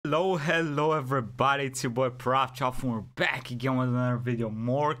Hello everybody, it's your boy Profchop and we're back again with another video.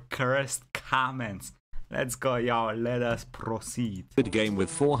 More cursed comments. Let's go, y'all. Let us proceed. Good game with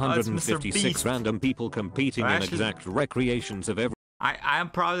 456 random people competing in exact recreations of every. I am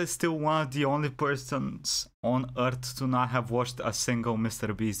probably still one of the only persons on earth to not have watched a single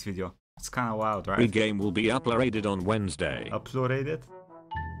Mr. Beast video. It's kind of wild, right? Every game will be uploaded on Wednesday. Uploaded?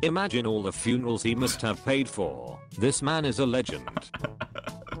 Imagine all the funerals he must have paid for. This man is a legend.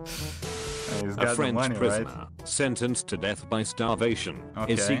 A French money, prisoner, right? sentenced to death by starvation,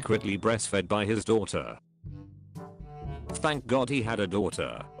 is secretly breastfed by his daughter. Thank God he had a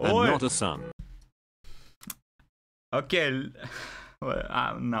daughter, and not a son. Okay,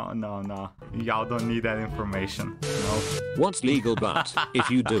 well, no. Y'all don't need that information. No. What's legal, but if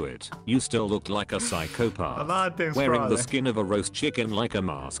you do it, you still look like a psychopath. A lot of things wearing the skin of a roast chicken like a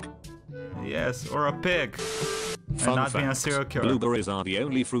mask. Yes, or a pig. Fun and not fact, being a serial killer. Blueberries are the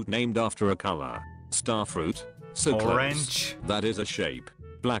only fruit named after a color. Star fruit, so orange. Close. That is a shape.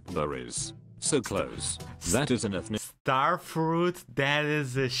 Blackberries, so close. That is an ethnicity. Star fruit, that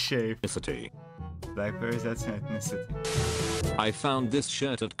is a shape. Blackberries, that's an ethnicity. I found this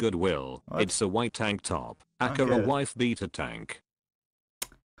shirt at Goodwill. What? It's a white tank top. Akira wife beater tank.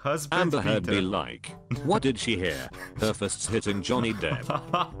 Husband Amber Heard beater. be like, what did she hear? Her fists hitting Johnny Depp.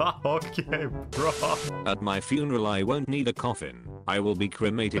 Okay, bro. At my funeral I won't need a coffin. I will be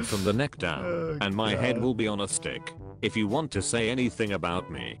cremated from the neck down, and my head will be on a stick. If you want to say anything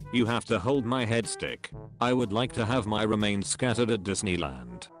about me, you have to hold my head stick. I would like to have my remains scattered at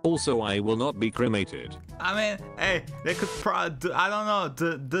Disneyland. Also, I will not be cremated. I mean, hey, they could probably, I don't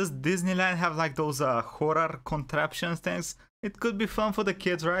know, does Disneyland have like those horror contraptions things? It could be fun for the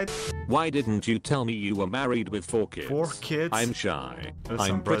kids, right? Why didn't you tell me you were married with 4 kids? 4 kids? I'm shy.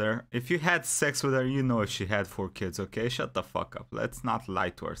 Listen, brother, if you had sex with her, you know she had 4 kids, okay? Shut the fuck up. Let's not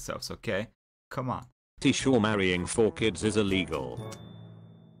lie to ourselves, okay? Come on. Pretty sure marrying 4 kids is illegal.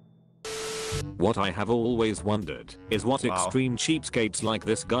 What I have always wondered is what extreme cheapskates like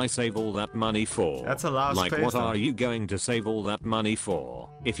this guy save all that money for. That's a lot of Like space, what though. are you going to save all that money for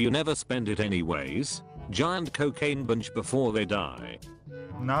if you never spend it anyways? Giant cocaine bunch before they die.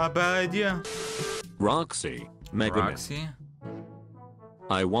 Not a bad idea. Roxy, Mega Roxy?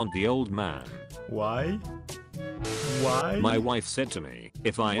 I want the old man. Why? Why? My wife said to me,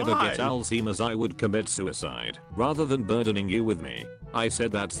 if I ever get Alzheimer's I would commit suicide, rather than burdening you with me. I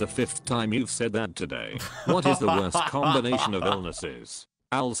said that's the 5th time you've said that today. What is the worst combination of illnesses?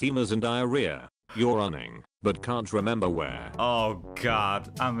 Alzheimer's and diarrhea. You're running, but can't remember where. Oh god,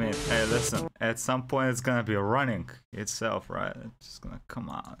 I mean, hey listen, at some point it's gonna be running itself, right? It's just gonna come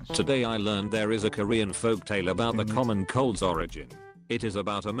out. Today I learned there is a Korean folktale about the common cold's origin. It is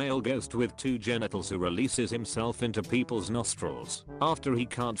about a male ghost with 2 genitals who releases himself into people's nostrils after he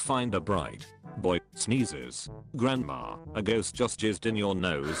can't find a bride. Boy sneezes. Grandma, a ghost just jizzed in your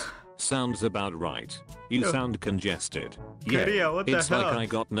nose. Sounds about right. You sound congested. Korea, what the it's hell? like I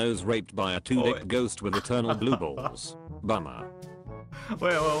got nose raped by a 2-dick ghost with eternal blue balls. Bummer.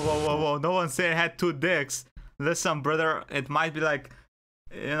 Wait, whoa. No one said it had 2 dicks. Listen, brother, it might be like,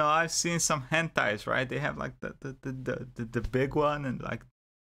 you know, I've seen some hentais, right? They have like the big one and like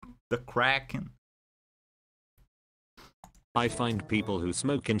the crack and. I find people who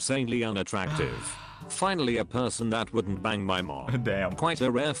smoke insanely unattractive. Finally a person that wouldn't bang my mom. Damn. Quite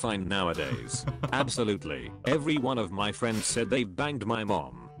a rare find nowadays. Absolutely. Every one of my friends said they banged my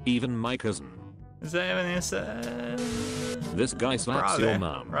mom. Even my cousin. Is that even insane? This guy slaps your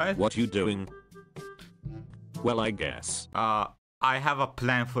mom. Right? What you doing? Well, I guess. I have a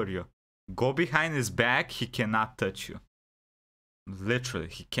plan for you. Go behind his back, he cannot touch you. Literally,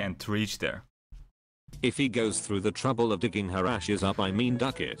 he can't reach there. If he goes through the trouble of digging her ashes up, I mean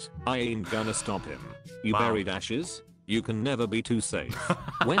duck it, I ain't gonna stop him. You buried ashes? You can never be too safe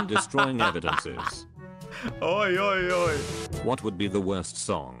when destroying evidences. Oi. What would be the worst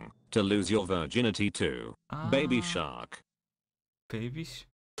song to lose your virginity to? Baby Shark. Baby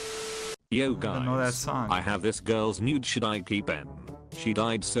Yo I guys, don't know that song. I have this girl's nude, should I keep M? She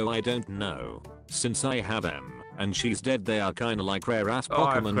died so I don't know. Since I have M and she's dead, they are kinda like rare ass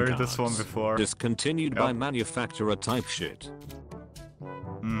Pokemon I've heard cards. this one before. Discontinued by manufacturer type shit.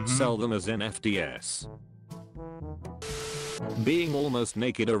 Sell them as NFTs. Being almost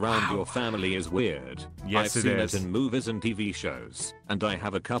naked around your family is weird. Yes, I've seen it in movies and TV shows, and I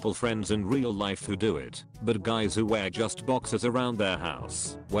have a couple friends in real life who do it, but guys who wear just boxers around their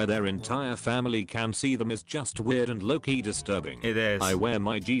house, where their entire family can see them, is just weird and low-key disturbing. It is. I wear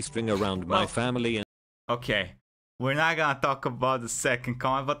my G-string around my family and okay. we're not gonna talk about the second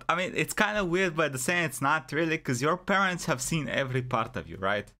comment, but I mean, it's kind of weird, but at the same, it's not really, because your parents have seen every part of you,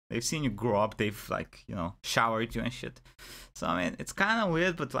 right? They've seen you grow up. They've like, you know, showered you and shit. So I mean, it's kind of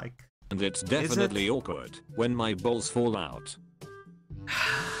weird, but like. And it's definitely awkward when my balls fall out.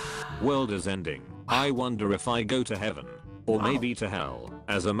 World is ending. I wonder if I go to heaven. Or maybe to hell.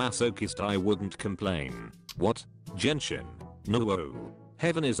 As a masochist I wouldn't complain. What? Genshin? No.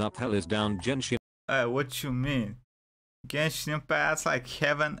 Heaven is up, hell is down, Genshin. What you mean? Genshin Impact's like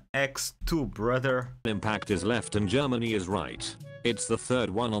Heaven X2, brother. Impact is left and Germany is right. It's the third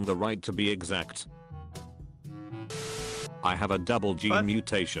one on the right to be exact. I have a double gene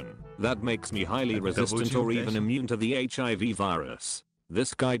mutation. That makes me highly resistant or even immune to the HIV virus.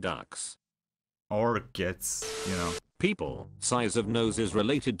 This guy ducks. Or gets, you know. People, size of nose is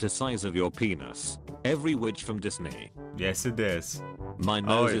related to size of your penis. Every witch from Disney. Yes, it is. My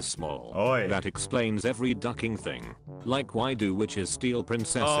nose is small. Oi. That explains every ducking thing. Like why do witches steal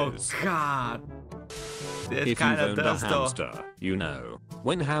princesses? Oh god. It If you've kinda owned a does though. hamster, you know.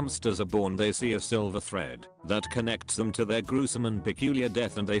 When hamsters are born they see a silver thread that connects them to their gruesome and peculiar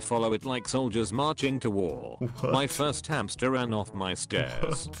death and they follow it like soldiers marching to war. What? My first hamster ran off my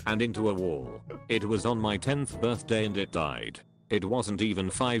stairs and into a wall. It was on my 10th birthday and it died. It wasn't even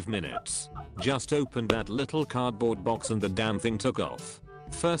 5 minutes. Just opened that little cardboard box and the damn thing took off.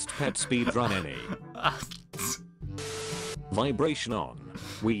 First pet speed run any. Vibration on.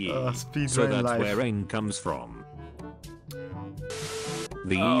 So that's life. where rain comes from.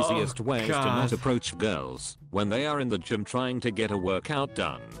 The easiest way is to not approach girls when they are in the gym trying to get a workout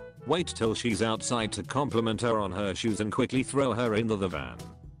done. Wait till she's outside to compliment her on her shoes and quickly throw her into the van.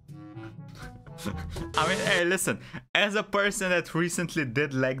 I mean, hey, listen, as a person that recently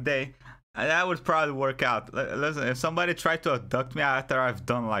did leg day, that would probably work out. Listen, if somebody tried to abduct me after I've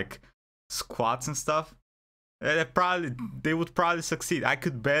done like squats and stuff, they would probably succeed. I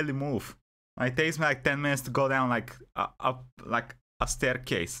could barely move. It takes me like 10 minutes to go down like up like a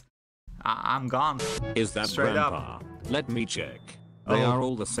staircase. I'm gone. Is that straight grandpa? up. Let me check. They are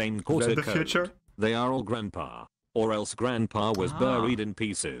all the same quarter the code. future? They are all grandpa. Or else grandpa was buried in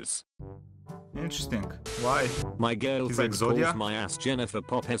pieces. Interesting. Why? My girlfriend calls Zodiac? my ass Jennifer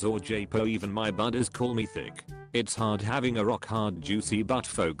Popez or J-Po, even my buddies call me thick. It's hard having a rock hard juicy butt,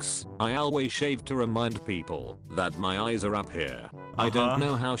 folks. I always shave to remind people that my eyes are up here. I don't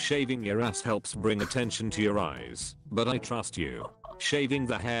know how shaving your ass helps bring attention to your eyes, but I trust you. Shaving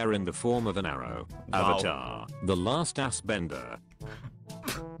the hair in the form of an arrow. Wow. Avatar. The last ass bender.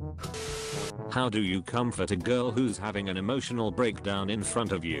 How do you comfort a girl who's having an emotional breakdown in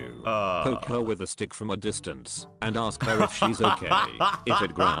front of you? Poke her with a stick from a distance and ask her if she's okay. If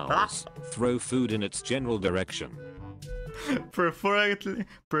it growls, throw food in its general direction. Preferably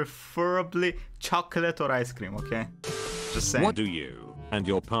chocolate or ice cream, okay? Just saying. What do you and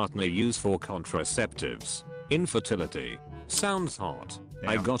your partner use for contraceptives? Infertility. Sounds hot.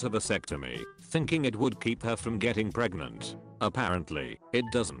 I got a vasectomy, thinking it would keep her from getting pregnant. Apparently, it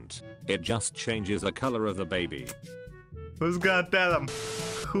doesn't. It just changes the color of the baby. Who's gonna tell him?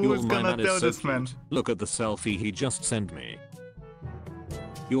 Who's gonna tell this man? Look at the selfie he just sent me.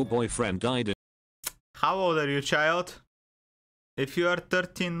 Your boyfriend died in... How old are you, child? If you are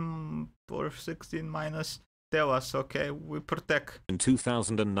 13 or 16 minus, tell us, okay? We protect. in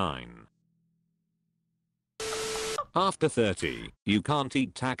 2009. After 30, you can't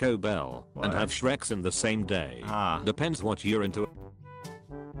eat Taco Bell and have Shreks in the same day. Depends what you're into.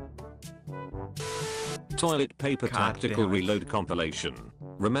 Toilet paper tactical reload compilation.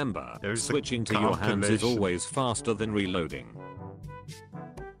 Remember, switching to your hands is always faster than reloading.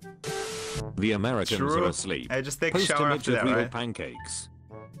 The Americans are asleep. Hey, just take a Post shower image after of that, real right? pancakes.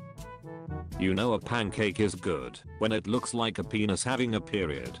 You know a pancake is good when it looks like a penis having a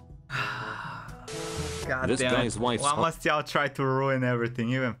period. God This damn guy's it. wife's Why must y'all try to ruin everything,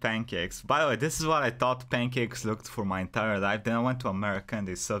 even pancakes? By the way, this is what I thought pancakes looked for my entire life. Then I went to America and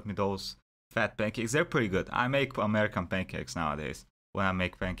they served me those fat pancakes. They're pretty good. I make American pancakes nowadays when I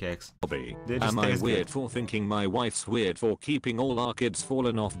make pancakes. Hobby. They just Am I taste weird good. for thinking my wife's weird for keeping all our kids'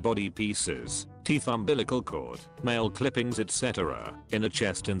 fallen off body pieces, teeth, umbilical cord, nail clippings, etc. in a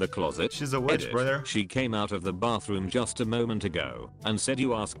chest in the closet? She's a witch, Edit. brother. She came out of the bathroom just a moment ago and said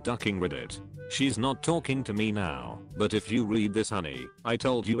you asked ducking Reddit. She's not talking to me now, but if you read this, honey, I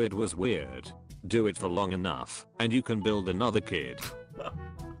told you it was weird. Do it for long enough and you can build another kid.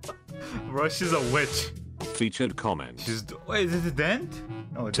 Bro, she's a witch. Featured comment. Wait, did it end?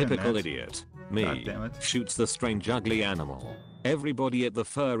 No, it Typical didn't end. idiot. God Me. damn it. Shoots the strange ugly animal. Everybody at the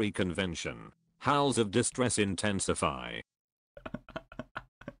furry convention. Howls of distress intensify.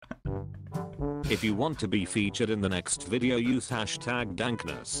 If you want to be featured in the next video, use hashtag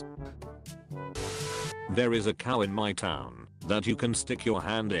dankness. There is a cow in my town that you can stick your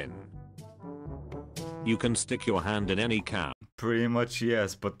hand in. You can stick your hand in any cow. Pretty much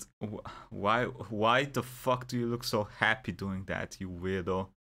yes, but why the fuck do you look so happy doing that, you weirdo?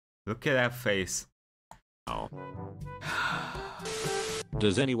 Look at that face. Oh.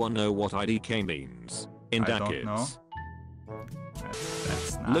 Does anyone know what IDK means? In I don't know. decades.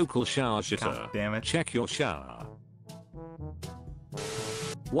 That's not. Local shower shitter. God damn it. Check your shower.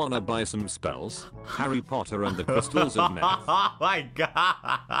 Wanna buy some spells? Harry Potter and the Crystals of Meth. Oh my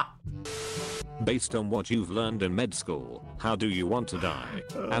god. Based on what you've learned in med school, how do you want to die?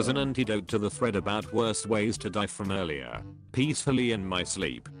 As an antidote to the thread about worst ways to die from earlier. Peacefully in my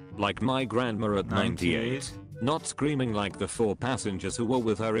sleep. Like my grandma at 98. Not screaming like the 4 passengers who were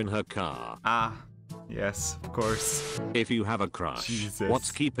with her in her car. Ah, yes, of course. If you have a crush, Jesus.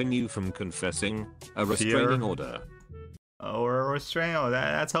 what's keeping you from confessing? A restraining Fear. order. Or a restraint. Oh,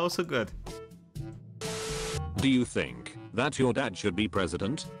 that's also good. Do you think that your dad should be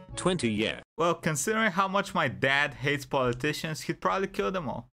president? 20 yeah. Well, considering how much my dad hates politicians, he'd probably kill them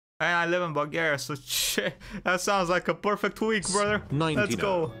all. And I live in Bulgaria, so shit, that sounds like a perfect week, brother. 90 Let's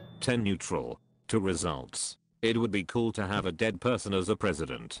go. no, 10 neutral. To results. It would be cool to have a dead person as a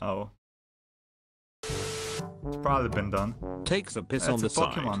president. Oh. It's probably been done. Takes a piss That's on the a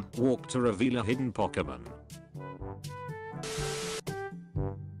Pokemon. side. Walk to reveal a hidden Pokemon.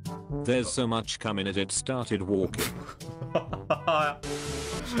 There's so much cum in it, it started walking.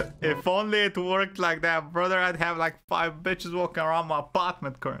 If only it worked like that, brother, I'd have like 5 bitches walking around my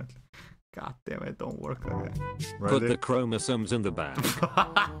apartment currently. God damn it, don't work like that. Put the chromosomes in the bag.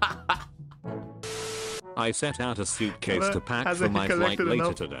 I set out a suitcase to pack for my flight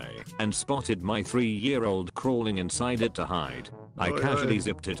later today and spotted my 3-year-old crawling inside it to hide. I casually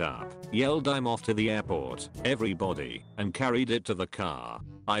zipped it up, yelled I'm off to the airport, everybody, and carried it to the car.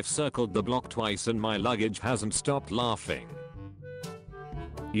 I've circled the block twice and my luggage hasn't stopped laughing.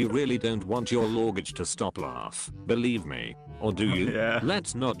 You really don't want your luggage to stop laugh, believe me. Or do you? Yeah.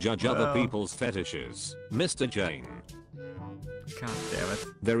 Let's not judge other people's fetishes. Mr. Jane. God damn it.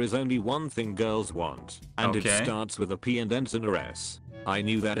 There is only one thing girls want, and it starts with a P and ends in a S. I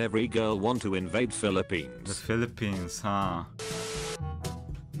knew that every girl want to invade The Philippines. Philippines, huh?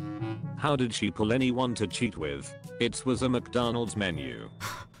 How did she pull anyone to cheat with? It was a McDonald's menu.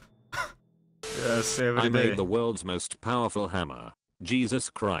 Yes, every I day. made the world's most powerful hammer. Jesus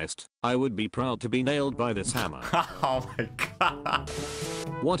Christ, I would be proud to be nailed by this hammer. Oh my god.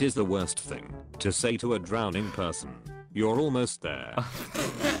 What is the worst thing to say to a drowning person? You're almost there.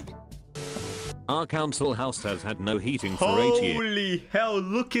 Our council house has had no heating for 8 years. Holy hell,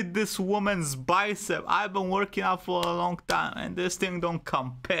 look at this woman's bicep. I've been working out for a long time and this thing don't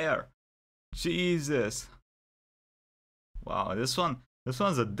compare. Jesus. Wow, this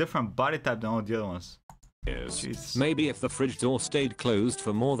one's a different body type than all the other ones. Jeez. Maybe if the fridge door stayed closed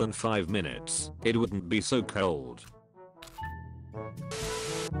for more than 5 minutes, it wouldn't be so cold.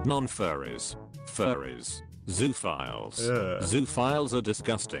 Non-furries. Furries. Zoophiles. Zoophiles are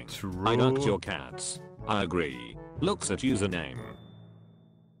disgusting. True. I ducked your cats. I agree. Looks at username.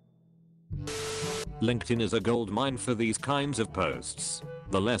 LinkedIn is a gold mine for these kinds of posts.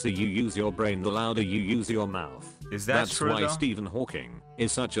 The lesser you use your brain, the louder you use your mouth. Is that That's true why though? Stephen Hawking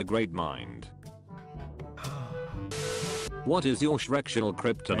is such a great mind. What is your Shrektional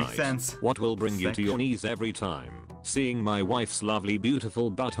kryptonite? Makes sense. What will bring you to your knees every time? Seeing my wife's lovely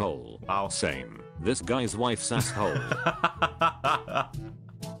beautiful butthole. Wow. Same. This guy's wife's asshole.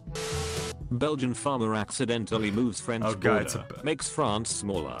 Belgian farmer accidentally moves French border. Makes France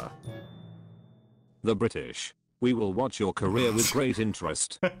smaller. The British. We will watch your career with great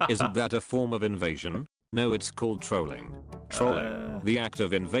interest. Isn't that a form of invasion? No, it's called trolling. Trolling. The act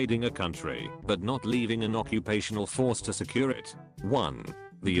of invading a country, but not leaving an occupational force to secure it. 1.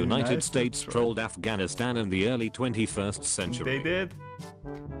 The United States trolled Afghanistan in the early 21st century. They did.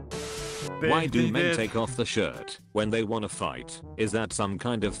 Why do men take off the shirt when they want to fight? Is that some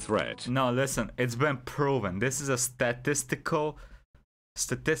kind of threat? No, listen, it's been proven. This is a statistically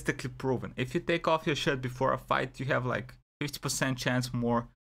proven. If you take off your shirt before a fight, you have like 50% chance more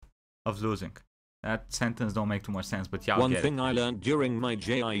of losing. That sentence don't make too much sense, but yeah, One thing I learned during my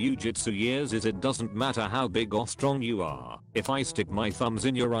jiu-jitsu years is it doesn't matter how big or strong you are. If I stick my thumbs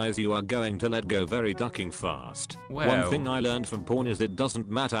in your eyes, you are going to let go very ducking fast. Well. One thing I learned from porn is it doesn't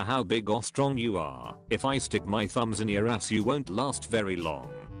matter how big or strong you are. If I stick my thumbs in your ass, you won't last very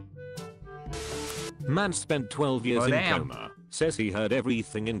long. Man spent 12 years in coma. Says he heard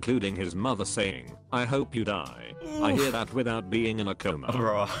everything including his mother saying, I hope you die. I hear that without being in a coma.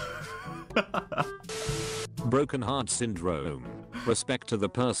 Bro. Broken heart syndrome. Respect to the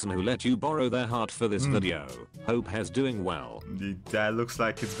person who let you borrow their heart for this video. Hope has doing well. That looks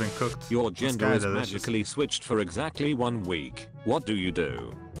like it's been cooked. Your gender is magically switched for exactly 1 week. What do you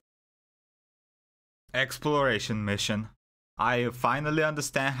do? Exploration mission. I finally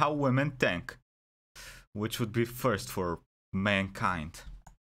understand how women think. Which would be first for mankind?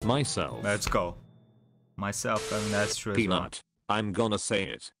 Myself. Let's go. Myself, I mean, that's true as well. Peanut. I'm gonna say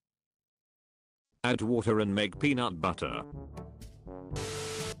it. Add water and make peanut butter.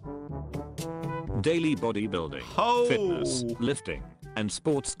 Daily bodybuilding, Oh! fitness, lifting, and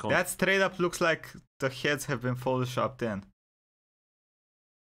sports That straight up looks like the heads have been photoshopped in.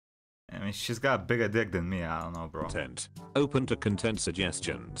 I mean, she's got a bigger dick than me, I don't know, bro. content. Open to content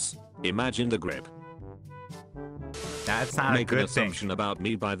suggestions. Imagine the grip. That's not Make a an good thing. assumption about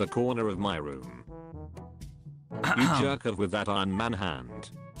me by the corner of my room. You jerk off with that Iron Man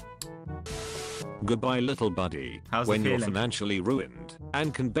hand. Goodbye little buddy. How's when the you're feeling? financially ruined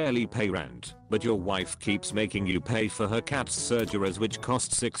and can barely pay rent, but your wife keeps making you pay for her cat's surgeries which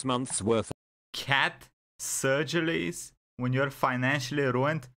cost 6 months worth. Cat surgeries when you're financially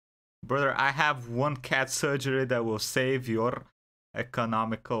ruined? Brother, I have one cat surgery that will save your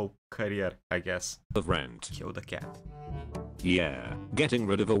economical career, I guess. Of rent. Kill the cat. Yeah, getting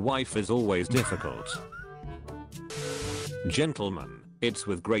rid of a wife is always difficult. Gentlemen, it's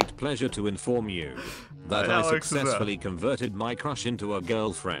with great pleasure to inform you that I successfully converted my crush into a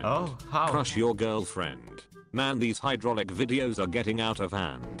girlfriend. Oh, how? Crush your girlfriend. Man, these hydraulic videos are getting out of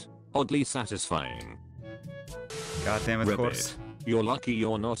hand. Oddly satisfying. God damn it, Ribbit. course. You're lucky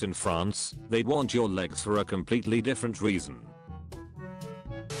you're not in France. They'd want your legs for a completely different reason.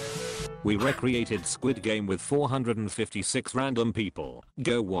 We recreated Squid Game with 456 random people.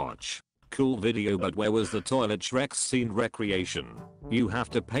 Go watch. Cool video, but where was the toilet Shrek scene recreation? You have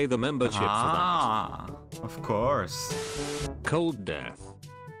to pay the membership for that. Of course. Cold death.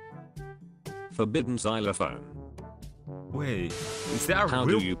 Forbidden xylophone. Wait, is that a How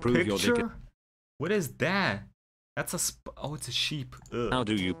real do you prove your dick? picture? What is that? That's a oh, it's a sheep. Ugh. How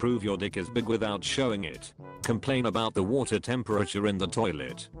do you prove your dick is big without showing it? Complain about the water temperature in the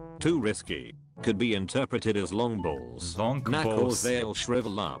toilet. Too risky. Could be interpreted as long balls. Long Knackles, balls. they'll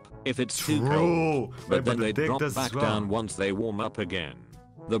shrivel up if it's too True. cold. But Wait, then the they dick drop does back as well. down once they warm up again.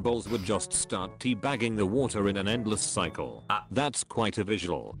 The balls would just start teabagging the water in an endless cycle. That's quite a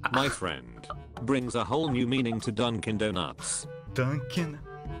visual, my friend. Brings a whole new meaning to Dunkin' Donuts. Dunkin'.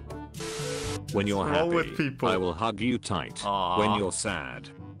 When you're What's wrong happy, with people? I will hug you tight. Aww. When you're sad,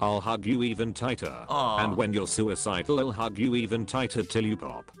 I'll hug you even tighter. Aww. And when you're suicidal, I'll hug you even tighter till you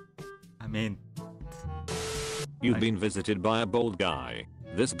pop. I mean, You've been visited by a bald guy.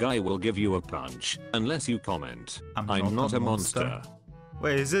 This guy will give you a punch, unless you comment. I'm not a monster.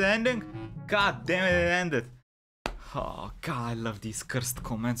 Wait, is it ending? God damn it, it ended. Oh god, I love these cursed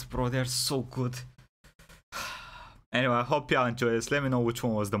comments, bro. They're so good. Anyway, I hope y'all enjoyed this. Let me know which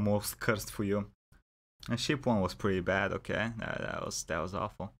one was the most cursed for you. The sheep one was pretty bad, okay? That was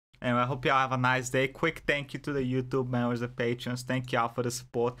awful. Anyway, I hope y'all have a nice day. Quick thank you to the YouTube members, the patrons. Thank y'all for the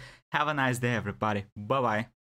support. Have a nice day, everybody. Bye-bye.